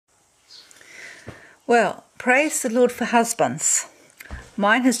Well, praise the Lord for husbands.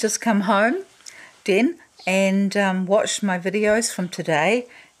 Mine has just come home, Den, and watched my videos from today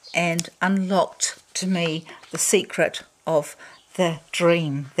and unlocked to me the secret of the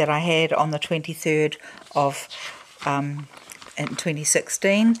dream that I had on the 23rd of in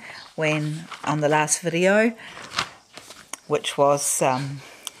 2016 when on the last video, which was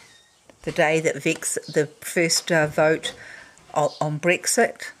the day that the first vote on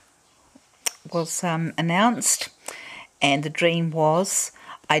Brexit was announced. And the dream was,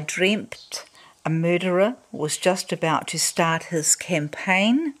 I dreamt a murderer was just about to start his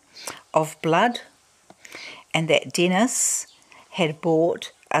campaign of blood, and that Dennis had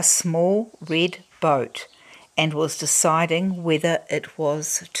bought a small red boat and was deciding whether it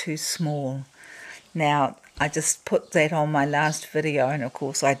was too small. Now, I just put that on my last video, and of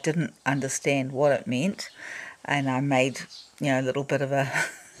course I didn't understand what it meant, and I made, a little bit of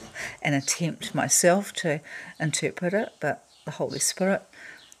an attempt myself to interpret it, but the Holy Spirit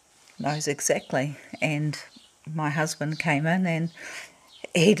knows exactly. And my husband came in, and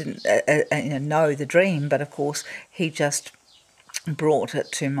he didn't know the dream, but of course he just brought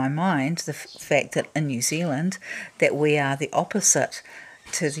it to my mind, the fact that in New Zealand that we are the opposite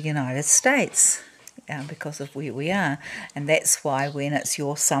to the United States. Because of where we are, and that's why when it's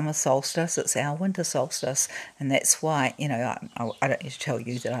your summer solstice, it's our winter solstice, and that's why, I don't need to tell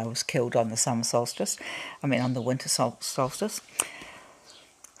you that I was killed on the summer solstice, on the winter solstice.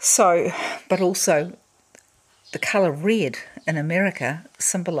 So, but also the colour red in America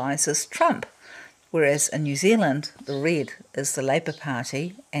symbolises Trump, whereas in New Zealand the red is the Labour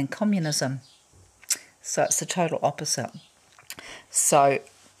Party and communism. So it's the total opposite. So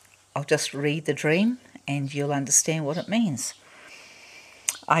I'll just read the dream and you'll understand what it means.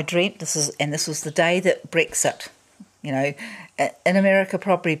 I dreamt this was the day that Brexit, in America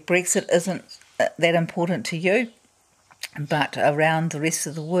probably Brexit isn't that important to you, but around the rest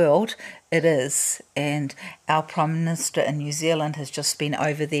of the world it is. And our Prime Minister in New Zealand has just been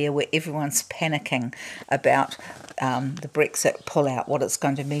over there where everyone's panicking about the Brexit pullout, what it's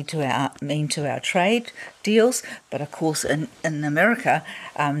going to mean to our trade deals. But of course in America,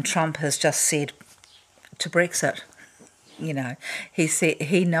 Trump has just said to Brexit, he said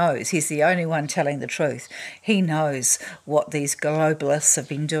he knows, he's the only one telling the truth. He knows what these globalists have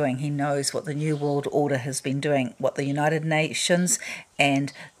been doing. He knows what the New World Order has been doing, what the United Nations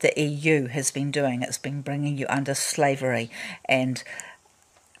and the EU has been doing. It's been bringing you under slavery. And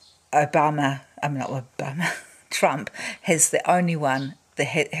Trump is the only one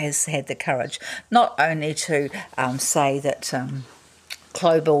that has had the courage, not only to say that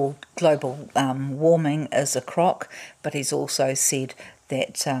global warming is a crock, but he's also said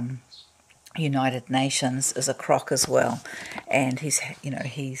that United Nations is a crock as well, and he's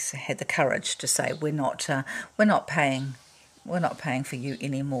had the courage to say we're not paying for you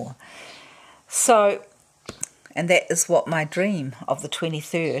anymore. So, and that is what my dream of the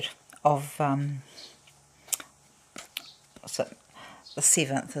 23rd of the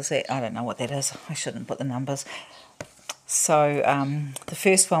 7th is. That I don't know what that is. I shouldn't put the numbers. So the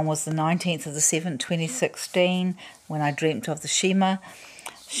first one was the 19th of the 7th, 2016, when I dreamt of the Shema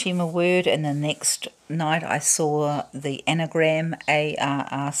word, and the next night I saw the anagram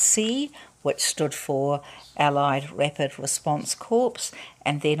ARRC, which stood for Allied Rapid Response Corps,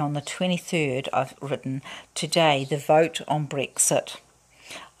 and then on the 23rd I've written, today the vote on Brexit.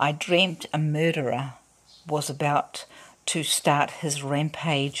 I dreamt a murderer was about to start his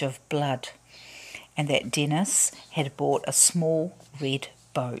rampage of blood, and that Dennis had bought a small red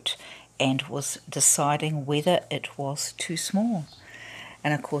boat and was deciding whether it was too small.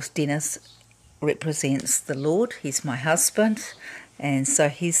 And of course Dennis represents the Lord. He's my husband, and so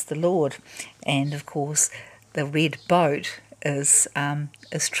he's the Lord. And of course the red boat is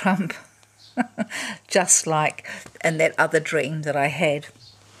Trump. Just like in that other dream that I had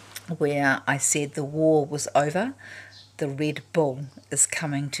where I said the war was over, the Red Bull is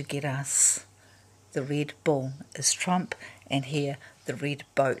coming to get us. The red bull is Trump, and here the red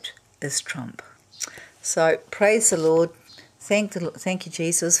boat is Trump. So praise the Lord. Thank you,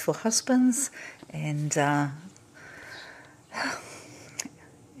 Jesus, for husbands, and that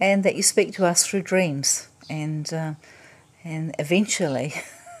you speak to us through dreams, and eventually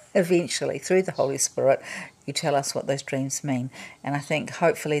through the Holy Spirit, you tell us what those dreams mean. And I think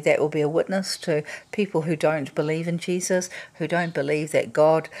hopefully that will be a witness to people who don't believe in Jesus, who don't believe that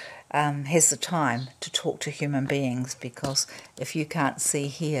God has the time to talk to human beings, because if you can't see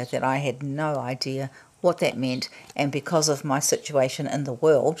here that I had no idea what that meant, and because of my situation in the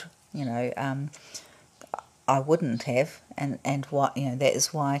world, I wouldn't have, and what, that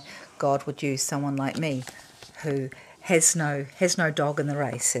is why God would use someone like me, who has no dog in the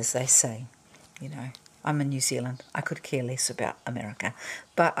race, as they say. I'm in New Zealand. I could care less about America,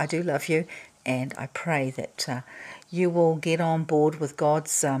 but I do love you, and I pray that you will get on board with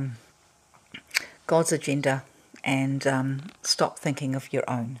God's agenda and stop thinking of your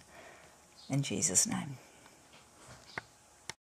own. In Jesus' name.